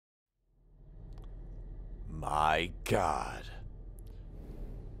My God.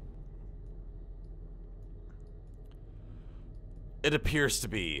 It appears to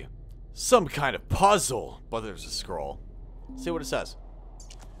be some kind of puzzle, but there's a scroll. See what it says.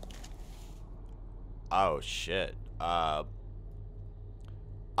 Oh, shit. I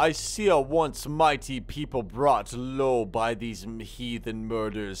see a once mighty people brought low by these heathen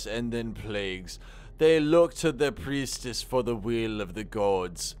murders and then plagues. They look to the priestess for the will of the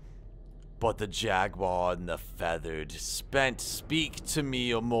gods. But the jaguar and the feathered spent speak to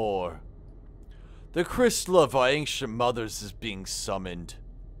me or more. The crystal of our ancient mothers is being summoned.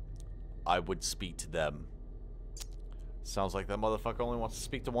 I would speak to them. Sounds like that motherfucker only wants to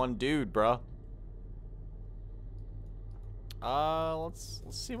speak to one dude, bruh. Let's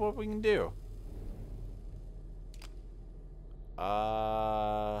see what we can do.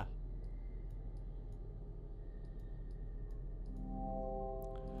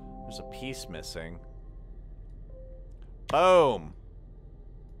 There's a piece missing. Boom.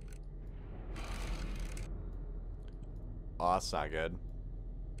 Oh, that's not good.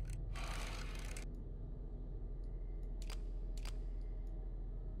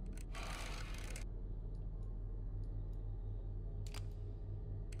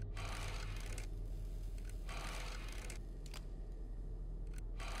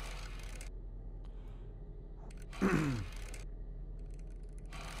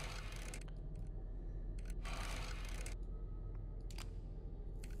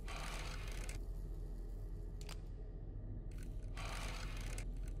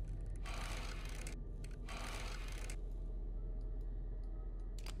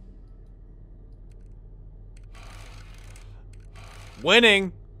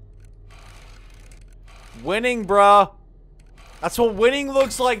 Winning. Winning, bruh. That's what winning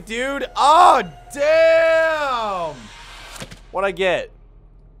looks like, dude. Oh, damn. What'd I get?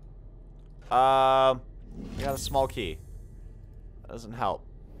 I got a small key. That doesn't help.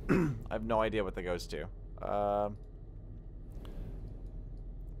 I have no idea what that goes to.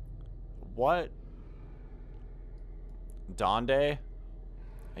 What? Donde? I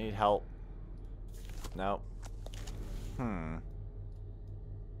need help. No.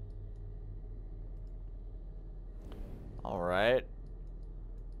 Alright.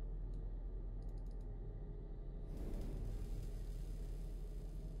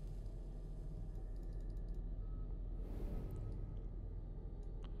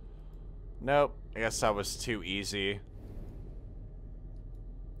 Nope. I guess that was too easy.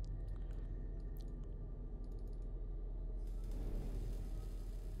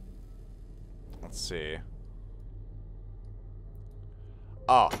 Let's see.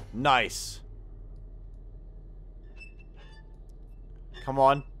 Oh, nice. Come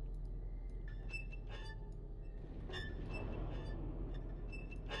on.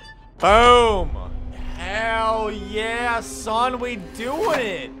 Boom! Hell yeah, son, we doing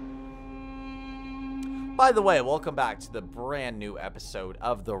it! By the way, welcome back to the brand new episode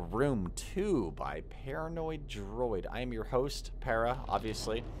of The Room 2 by Paranoid Droid. I am your host, Para,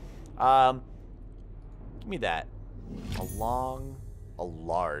 obviously. Give me that. A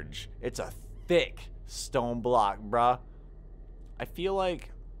large. It's a thick stone block, bruh. I feel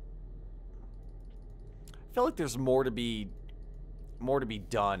like there's more to be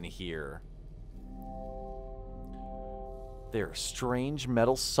done here. There are strange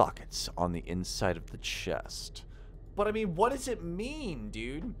metal sockets on the inside of the chest. But I mean, what does it mean,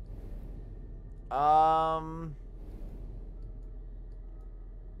 dude?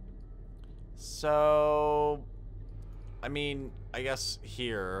 So I mean, I guess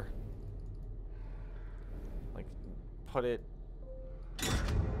here, like, put it,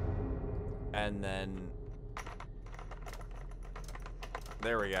 and then,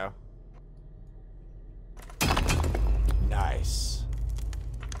 there we go. Nice.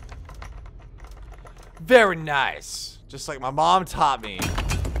 Very nice. Just like my mom taught me.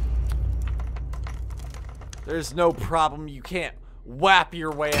 There's no problem you can't whap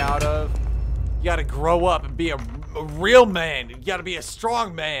your way out of. You gotta grow up and be a real man. You gotta be a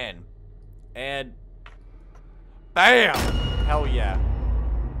strong man. And bam! Hell yeah.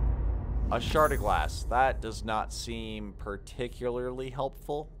 A shard of glass. That does not seem particularly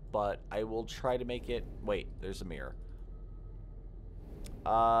helpful, but I will try to make it. Wait, there's a mirror.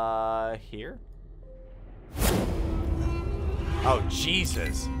 Here? Oh,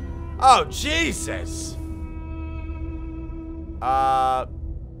 Jesus. Oh, Jesus!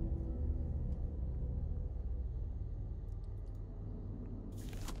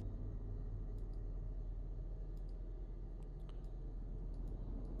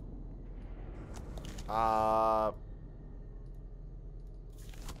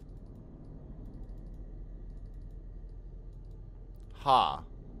 Huh.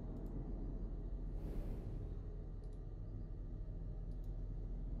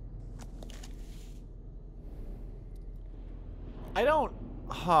 I don't...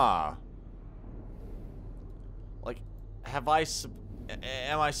 Huh. Like, have I...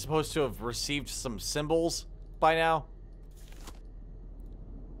 Am I supposed to have received some symbols by now?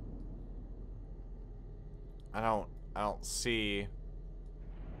 I don't see...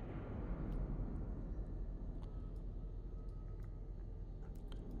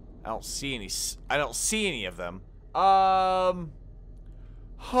 I don't see any of them. Huh.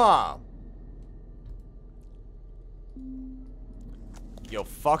 Yo,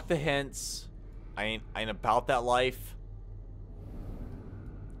 fuck the hints. I ain't about that life.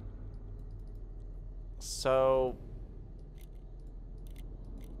 So...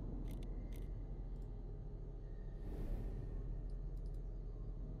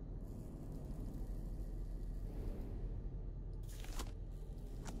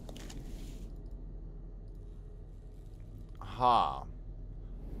 Huh.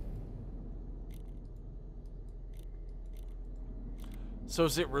 So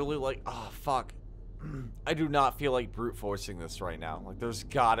is it really like, oh fuck. I do not feel like brute forcing this right now. Like there's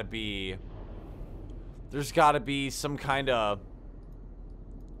gotta be some kind of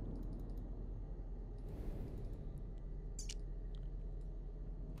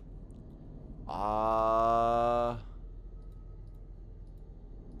huh.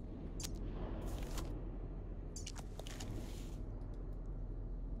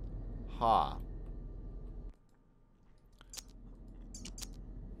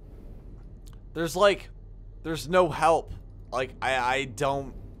 There's no help. Like, I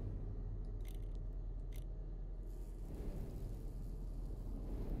don't...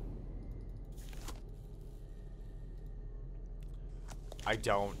 I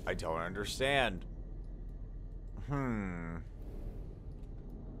don't understand. I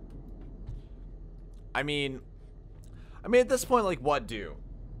mean, at this point, like, what do?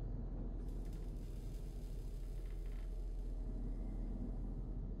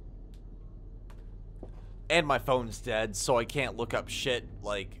 And my phone's dead, so I can't look up shit,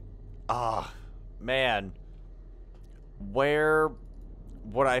 like... man. Where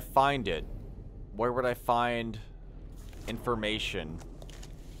would I find it? Where would I find information?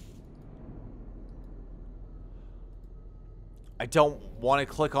 I don't want to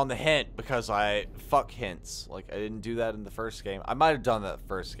click on the hint because fuck hints. Like, I didn't do that in the first game. I might have done that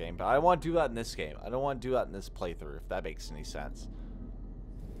first game, but I don't want to do that in this game. I don't want to do that in this playthrough, if that makes any sense.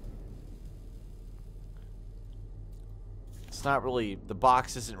 It's not really... The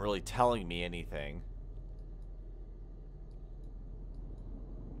box isn't really telling me anything.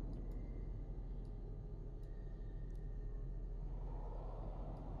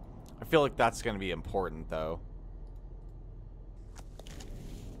 I feel like that's going to be important, though.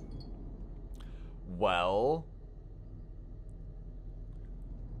 Well...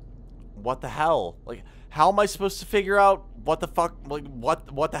 What the hell? Like, how am I supposed to figure out what the fuck... Like,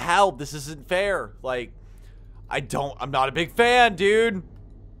 what the hell? This isn't fair. Like... I'm not a big fan, dude.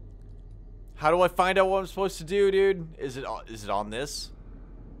 How do I find out what I'm supposed to do, dude? Is it on this?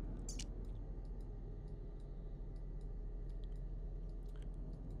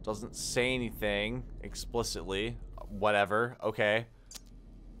 Doesn't say anything explicitly. Whatever. Okay.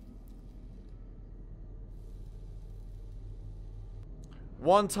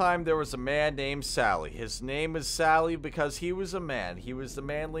 One time there was a man named Sally. His name is Sally because he was a man. He was the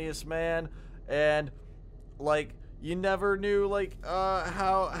manliest man, and like, you never knew, like,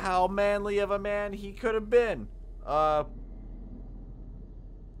 how manly of a man he could have been. And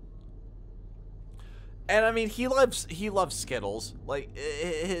I mean, he loves Skittles. Like,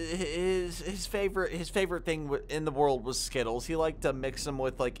 his favorite thing in the world was Skittles. He liked to mix them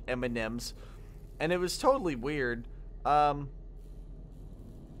with, like, M&Ms, and it was totally weird. All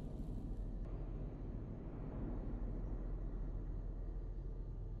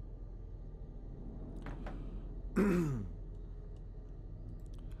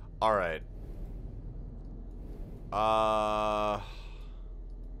right. I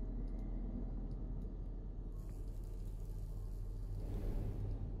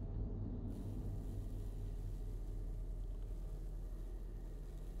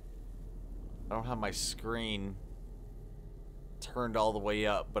don't have my screen turned all the way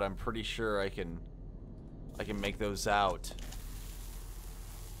up, but I'm pretty sure I can make those out.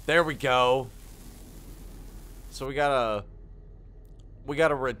 There we go. So we got a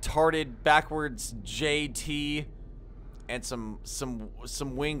retarded backwards JT and some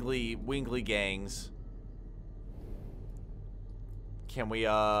wingly gangs. Can we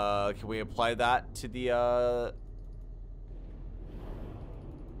apply that to the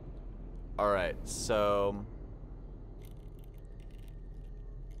Alright, so...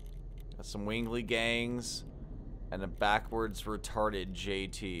 got some wingly gangs and a backwards retarded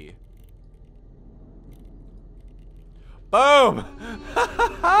JT. Boom!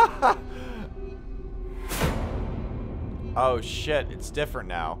 Oh shit, it's different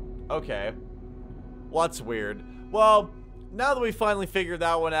now. Okay. Well, that's weird. Well, now that we finally figured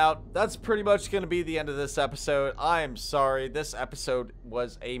that one out, that's pretty much going to be the end of this episode. I am sorry. This episode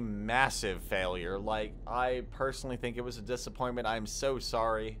was a massive failure. Like, I personally think it was a disappointment. I'm so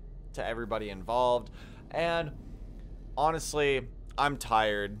sorry to everybody involved. And honestly, I'm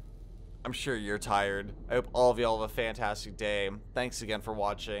tired. I'm sure you're tired. I hope all of y'all have a fantastic day. Thanks again for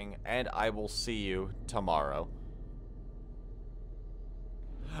watching, and I will see you tomorrow.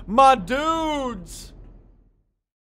 My dudes!